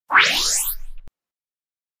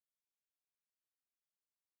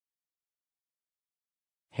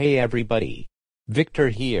Hey everybody. Victor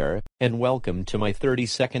here, and welcome to my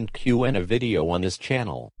 30-second Q&A video on this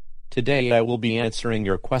channel. Today I will be answering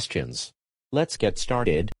your questions. Let's get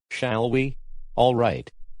started, shall we? Alright.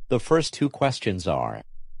 The first two questions are: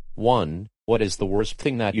 1. What is the worst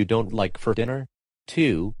thing that you don't like for dinner?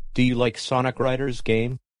 2. Do you like Sonic Riders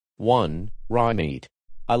game? 1. Raw meat.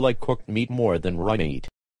 I like cooked meat more than raw meat.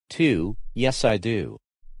 2. Yes I do.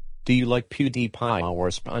 Do you like PewDiePie or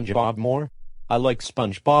SpongeBob more? I like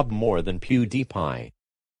SpongeBob more than PewDiePie.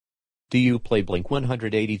 Do you play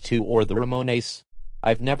Blink-182 or the Ramones?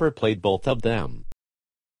 I've never played both of them.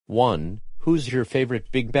 1. Who's your favorite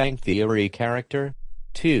Big Bang Theory character?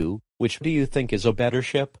 2. Which do you think is a better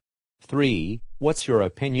ship? 3. What's your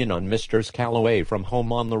opinion on Mr. Calloway from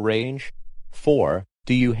Home on the Range? 4.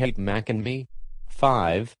 Do you hate Mac and Me?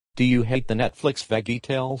 5. Do you hate the Netflix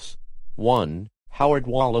VeggieTales? 1. Howard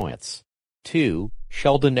Wolowitz. 2.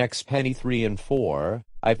 Sheldon X Penny. 3 and 4.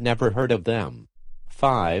 I've never heard of them.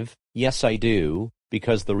 5. Yes I do,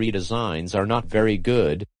 because the redesigns are not very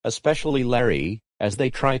good, especially Larry, as they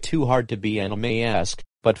try too hard to be anime-esque,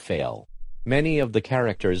 but fail. Many of the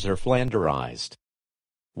characters are flanderized.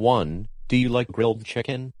 1. Do you like grilled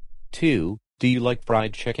chicken? 2. Do you like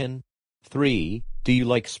fried chicken? 3. Do you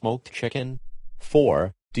like smoked chicken?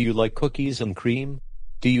 4. Do you like cookies and cream?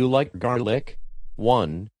 Do you like garlic?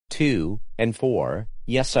 1, 2, and 4.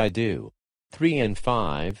 Yes I do. 3 and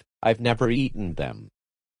 5. I've never eaten them.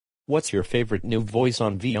 What's your favorite new voice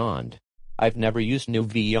on Vyond? I've never used new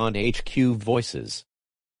Vyond HQ voices.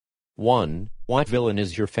 1. What villain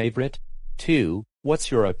is your favorite? 2.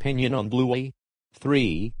 What's your opinion on Bluey?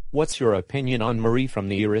 3. What's your opinion on Marie from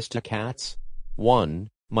the Aristocats? 1.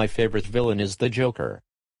 My favorite villain is the Joker.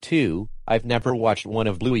 2. I've never watched one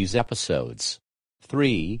of Bluey's episodes.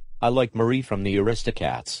 3. I like Marie from the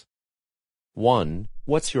Aristocats. 1.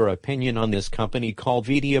 What's your opinion on this company called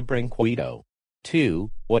Vidia Brinquedo?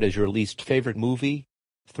 2. What is your least favorite movie?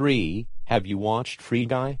 3. Have you watched Free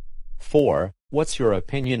Guy? 4. What's your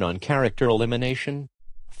opinion on character elimination?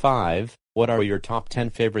 5. What are your top 10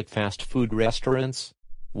 favorite fast food restaurants?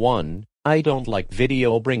 1. I don't like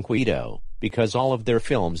Video Brinquedo, because all of their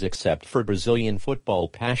films except for Brazilian Football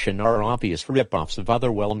Passion are obvious rip-offs of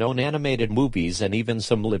other well-known animated movies and even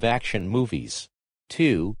some live-action movies.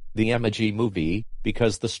 2. The Emoji Movie,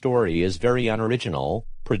 because the story is very unoriginal,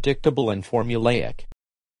 predictable and formulaic.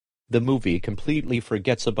 The movie completely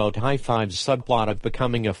forgets about High Five's subplot of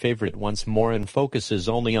becoming a favorite once more and focuses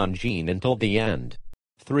only on Gene until the end.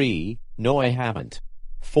 3. No I haven't.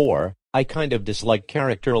 4. I kind of dislike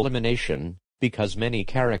character elimination, because many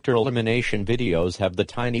character elimination videos have the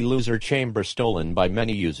tiny loser chamber stolen by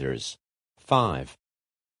many users. 5.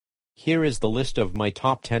 Here is the list of my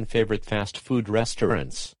top 10 favorite fast food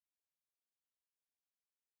restaurants.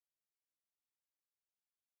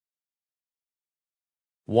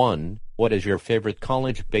 1. What is your favorite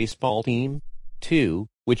college baseball team? 2.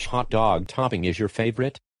 Which hot dog topping is your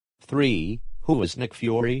favorite? 3. Who is Nick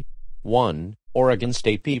Fury? 1. Oregon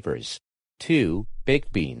State Beavers. 2.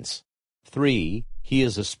 Baked beans. 3. He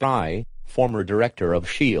is a spy, former director of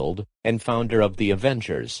S.H.I.E.L.D., and founder of the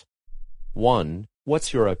Avengers. 1.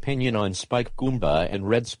 What's your opinion on Spike Goomba and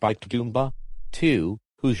Red Spiked Goomba? 2.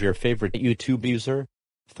 Who's your favorite YouTube user?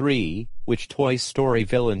 3. Which Toy Story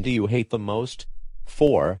villain do you hate the most?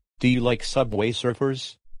 4. Do you like Subway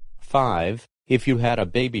Surfers? 5. If you had a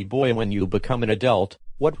baby boy when you become an adult,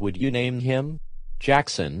 what would you name him?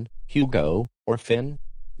 Jackson, Hugo, or Finn?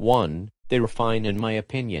 1. They're fine in my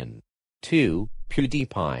opinion. 2.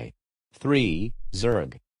 PewDiePie. 3.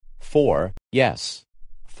 Zerg. 4. Yes.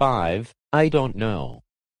 5. I don't know.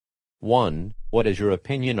 1. What is your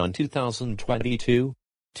opinion on 2022?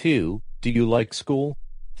 2. Do you like school?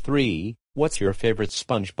 3. What's your favorite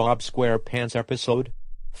SpongeBob SquarePants episode?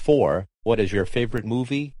 4. What is your favorite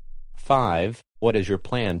movie? 5. What is your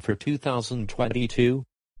plan for 2022?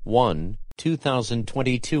 1.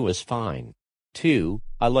 2022 is fine. 2.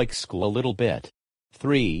 I like school a little bit.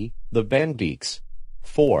 3. The Band Geeks.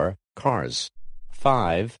 4. Cars.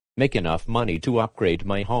 5. Make enough money to upgrade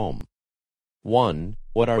my home. 1.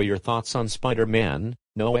 What are your thoughts on Spider-Man,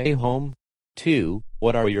 No Way Home? 2.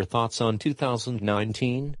 What are your thoughts on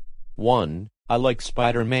 2019? 1. I like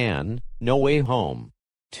Spider-Man, No Way Home.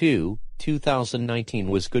 2. 2019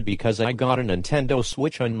 was good because I got a Nintendo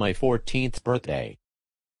Switch on my 14th birthday.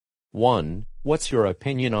 1. What's your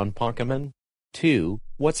opinion on Pokemon? 2.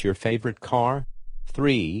 What's your favorite car?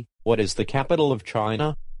 3. What is the capital of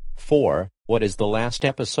China? 4. What is the last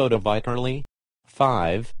episode of iCarly?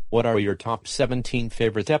 5. What are your top 17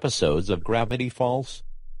 favorite episodes of Gravity Falls?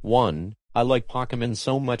 1. I like Pokemon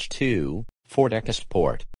so much. 2. Fort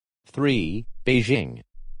Ecosport. 3. Beijing.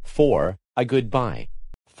 4. A goodbye.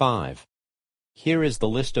 5. Here is the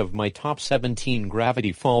list of my top 17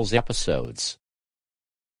 Gravity Falls episodes.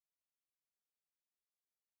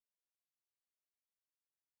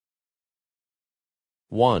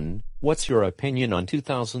 One. What's your opinion on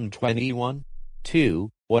 2021? 2.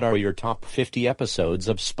 What are your top 50 episodes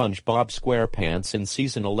of SpongeBob SquarePants in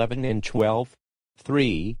Season 11 and 12?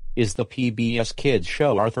 3. Is the PBS Kids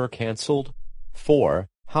show Arthur cancelled? 4.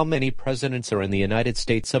 How many presidents are in the United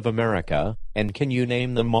States of America, and can you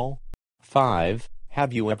name them all? 5.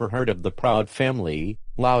 Have you ever heard of the Proud Family,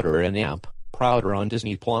 Louder and Amp, Prouder on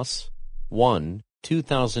Disney+? 1.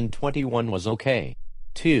 2021 was okay.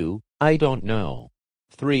 2. I don't know.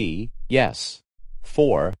 3. Yes.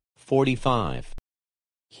 4. 45.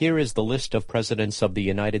 Here is the list of presidents of the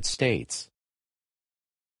United States.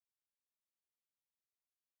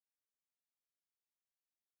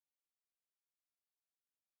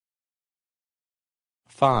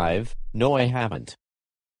 Five. No, I haven't.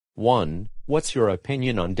 1. What's your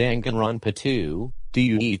opinion on Danganronpa 2? Do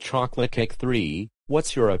you eat chocolate cake? 3.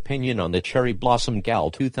 What's your opinion on the Cherry Blossom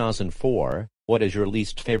Gal 2004? What is your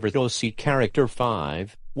least favorite OC character?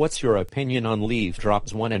 5. What's your opinion on Leaf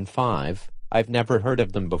Drops 1 and 5? I've never heard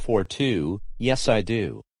of them before. 2. Yes, I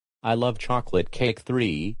do. I love chocolate cake.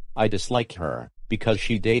 3. I dislike her because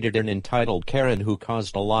she dated an entitled Karen who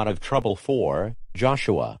caused a lot of trouble. 4.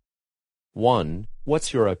 Joshua. 1.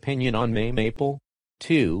 What's your opinion on May Maple?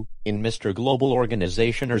 2. In Mr. Global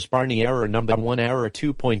Organization's Barney Error Number 1 Error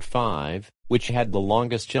 2.5, which had the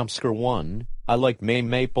longest jumpscare? 1. I like May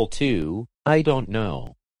Maple. 2. I don't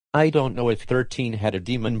know. I don't know if 13-headed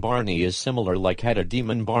Demon Barney is similar like Headed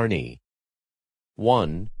Demon Barney.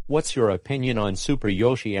 1. What's your opinion on Super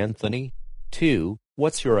Yoshi Anthony? 2.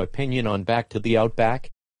 What's your opinion on Back to the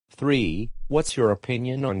Outback? 3. What's your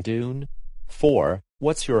opinion on Dune? 4.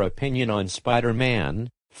 What's your opinion on Spider-Man,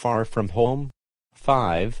 Far From Home?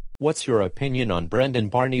 5. What's your opinion on Brendan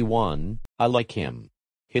Barney? 1. I like him.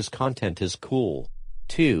 His content is cool.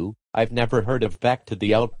 2. I've never heard of Back to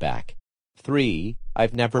the Outback. 3.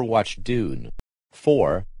 I've never watched Dune.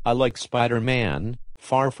 4. I like Spider-Man,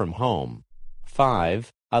 Far From Home.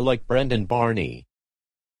 5. I like Brendan Barney.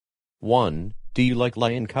 1. Do you like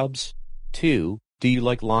lion cubs? 2. Do you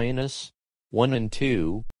like lioness? 1 and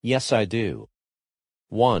 2. Yes, I do.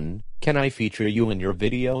 1. Can I feature you in your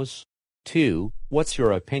videos? 2. What's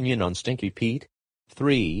your opinion on Stinky Pete?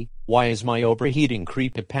 3. Why is my overheating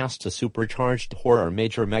creepypasta supercharged horror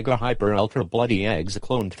major mega hyper ultra bloody eggs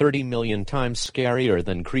cloned 30 million times scarier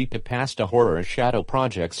than creepypasta horror shadow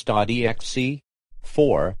projects.exe?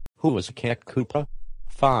 4. Who is Cat Koopa?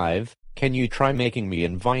 5. Can you try making me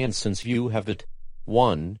in Vine since you have it?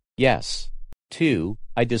 1. Yes. 2.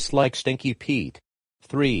 I dislike Stinky Pete.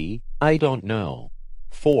 3. I don't know.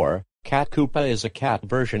 4. Cat Koopa is a cat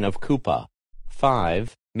version of Koopa.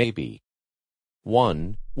 5. Maybe.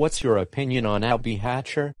 1. What's your opinion on Abby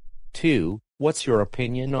Hatcher? 2. What's your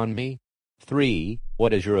opinion on me? 3.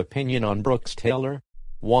 What is your opinion on Brooks Taylor?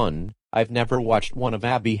 1. I've never watched one of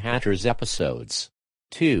Abby Hatcher's episodes.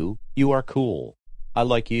 2. You are cool. I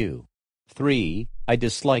like you. 3. I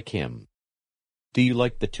dislike him. Do you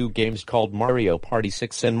like the two games called Mario Party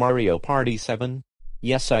 6 and Mario Party 7?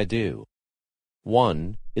 Yes, I do.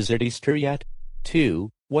 1. Is it Easter yet? 2.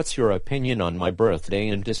 What's your opinion on my birthday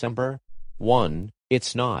in December? 1.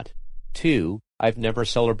 It's not. 2. I've never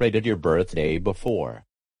celebrated your birthday before.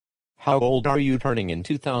 How old are you turning in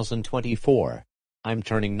 2024? I'm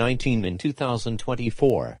turning 19 in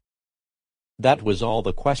 2024. That was all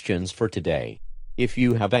the questions for today. If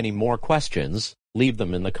you have any more questions, leave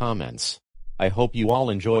them in the comments. I hope you all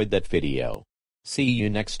enjoyed that video. See you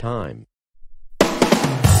next time.